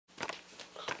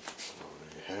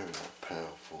Very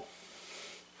powerful.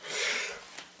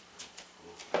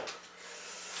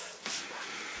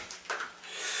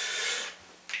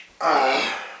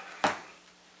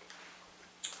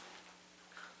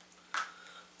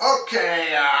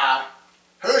 Okay,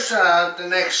 who's the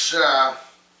next,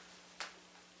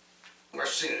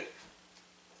 let's see.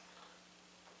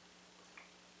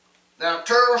 Now,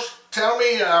 Turtles, tell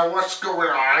me what's going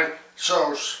on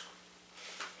so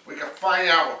we can find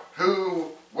out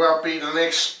who will be the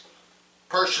next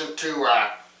person to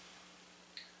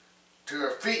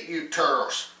defeat you,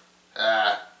 Turtles.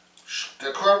 The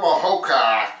Incredible Hulk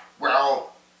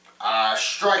will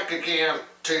strike again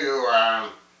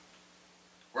to,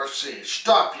 let's see,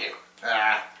 stop you.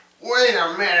 Wait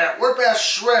a minute, what about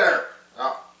Shredder?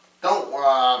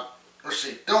 Let's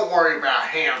see, don't worry about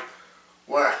him.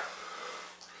 We're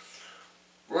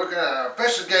gonna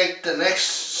investigate the next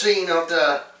scene of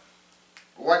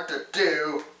what to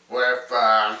do with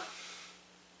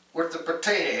the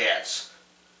potato heads.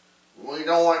 We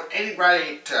don't want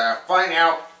anybody to find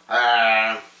out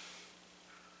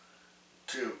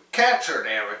to capture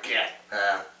them again.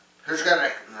 Who's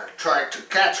gonna try to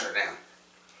capture them?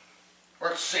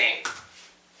 Let's see.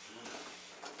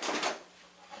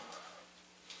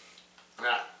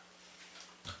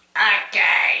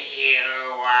 Okay, you,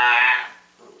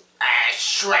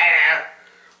 Shredder.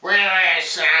 Where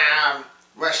is,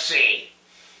 let's see.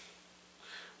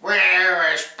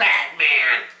 Where is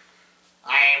Batman?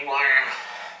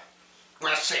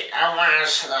 Let's see, I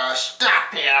wanna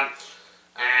stop him.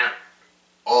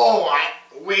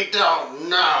 We don't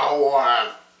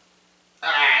know,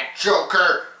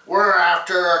 Joker. We're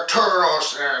after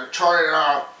Turtles and try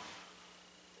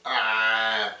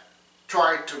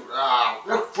to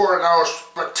look for those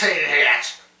potato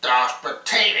heads. Those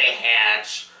potato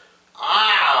heads.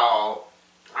 Oh,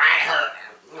 I heard.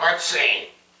 Let's see.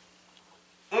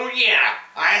 Oh yeah,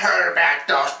 I heard about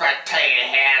those potato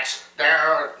heads.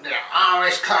 They're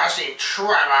always causing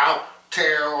trouble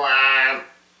to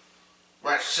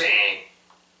let's see.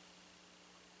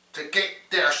 To get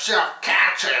themselves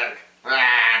captured.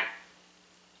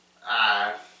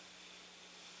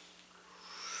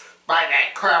 By the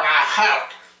Incredible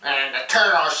Hulk, and the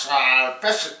Turtles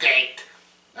investigate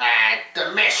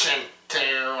the mission to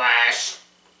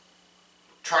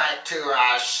try to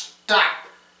stop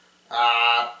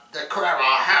the Incredible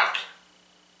Hulk.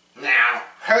 Now,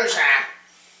 who's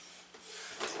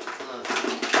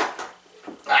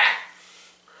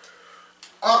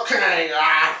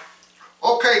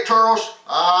okay, Turtles.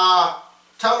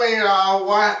 Tell me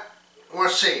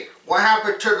let's see, what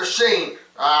happened to the scene?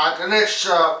 The next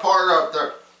part of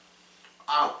the,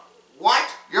 what?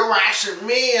 You're asking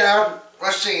me,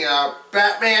 let's see,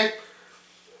 Batman?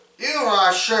 You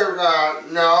should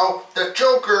know the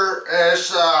Joker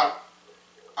is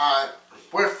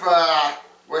with,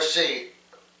 let's see,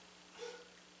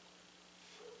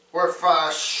 with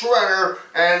Shredder,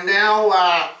 and now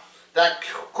that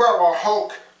Incredible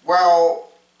Hulk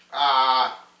will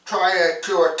try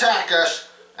to attack us,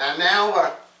 and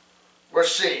now,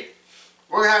 let's see,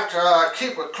 we'll have to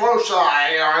keep a close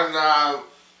eye on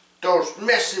those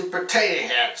missing potato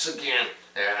heads again.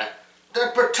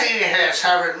 The potato heads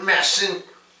have been missing.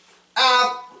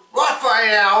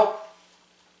 Raphael,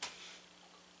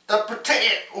 the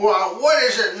potato, well, what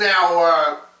is it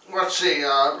now, let's see,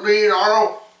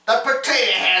 Leonardo, the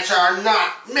potato heads are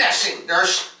not missing.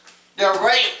 They're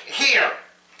right here.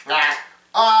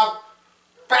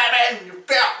 Batman, you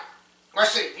fell.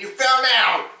 Let's see, you fell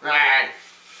down.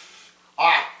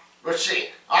 Let's see,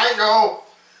 I know.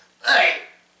 Hey,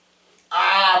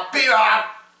 beat up.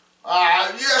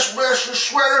 Yes, Mr.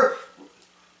 Shredder.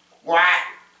 Why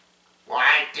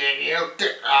did you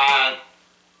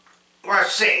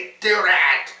let's see, do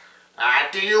that?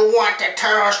 Do you want the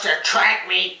Turtles to track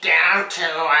me down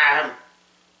to,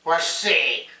 let's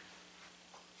see.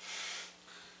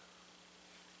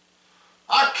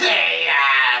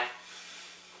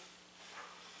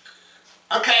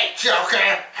 Okay,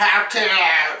 Joker, how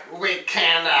we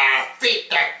can defeat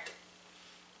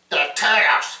the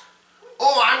Turtles?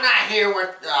 Oh, I'm not here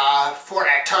with, for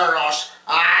the Turtles.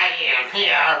 I am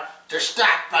here to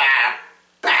stop,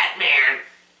 Batman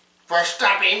for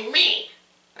stopping me.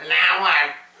 Now,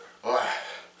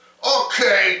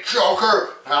 okay,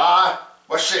 Joker,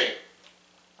 let's see.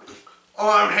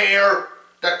 I'm here,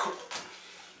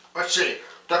 let's see,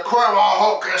 the Incredible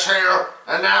Hulk is here,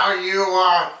 and now you,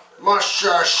 must,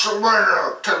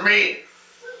 surrender to me.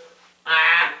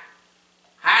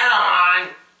 Hold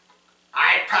on.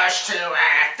 I pushed to,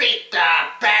 defeat,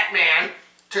 Batman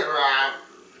to,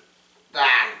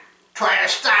 try to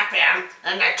stop him,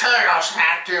 and the Turtles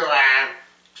have to,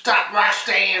 stop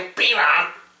Rusty and beat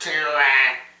him to,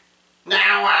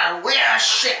 now, where's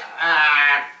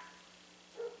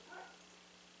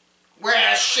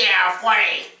Sheriff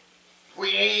Woody?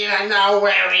 We need to know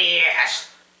where he is.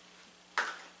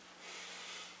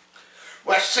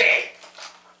 Let's see.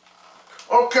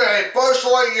 Okay, Buzz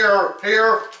Lightyear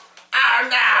here. Oh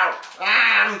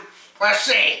no! Let's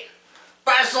see.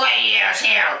 Buzz Lightyear's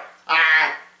here.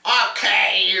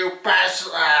 Okay, you Buzz,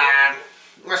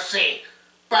 let's see.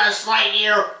 Buzz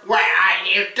Lightyear, what are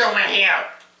you doing here?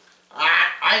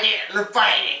 I didn't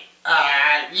invite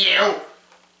you.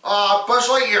 Buzz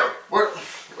Lightyear,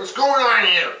 what's going on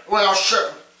here? Well,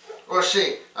 let's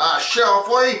see. Sheriff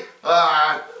Woody,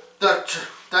 that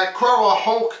Incredible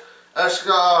Hulk has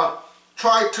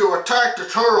tried to attack the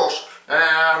turtles,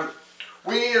 and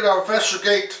we need to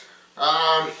investigate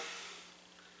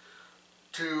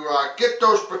to get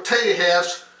those potato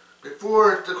heads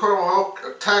before the Incredible Hulk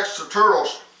attacks the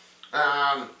turtles.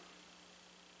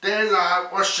 Then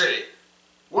let's see.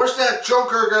 Was that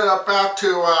Joker about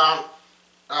to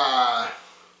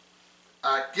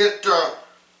get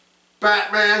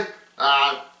Batman?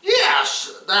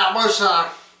 Yes, that was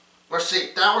let's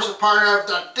see. That was a part of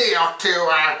the deal to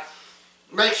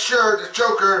make sure the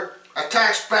Joker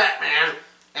attacks Batman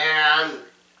and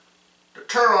the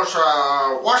turtles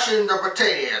are washing the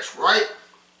potato heads, right?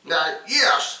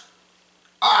 Yes.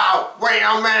 Oh, wait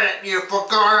a minute, you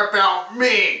forgot about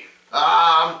me.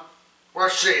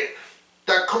 Let's see.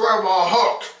 The Incredible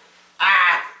Hulk.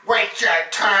 Wait your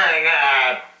turn,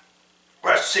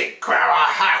 let's see, Incredible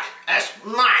Hulk. It's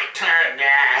my turn,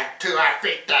 to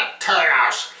defeat the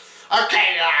turtles.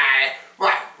 Okay,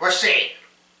 let's see.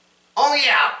 Oh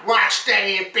yeah,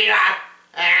 Rocksteady and beat up.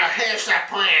 Here's the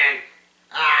plan.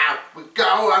 We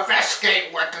go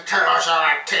investigate what the turtles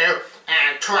are up to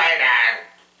and try to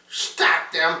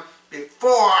stop them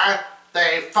before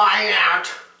they find out.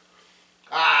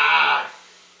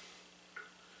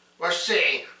 Let's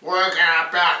see, we're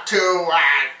about to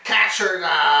capture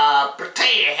the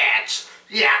potato heads.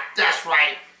 Yeah, that's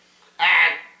right.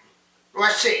 And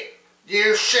let's see,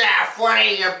 you Sheriff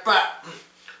Woody and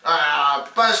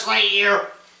Buzz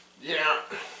Lightyear, you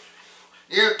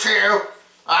two,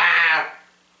 I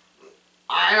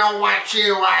don't want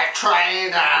you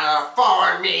trying to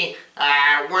follow me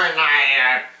when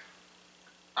I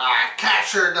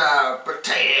capture the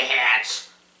potato heads.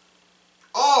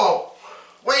 Oh,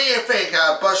 what do you think,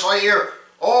 Buzz Lightyear?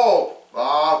 Oh,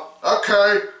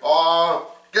 okay,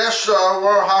 guess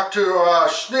we'll have to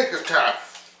sneak attack.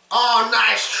 Oh,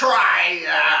 nice try,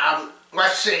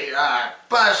 let's see,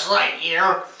 Buzz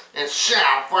Lightyear and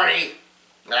Sheriff Woody.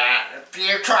 If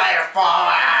you try to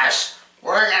follow us,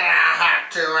 we're gonna have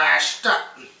to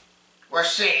stop, let's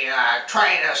see,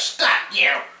 try to stop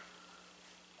you.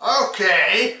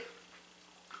 Okay.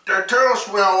 The turtles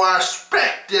will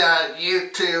expect you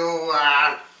to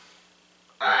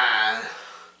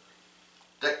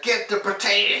get the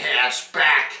potato heads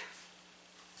back.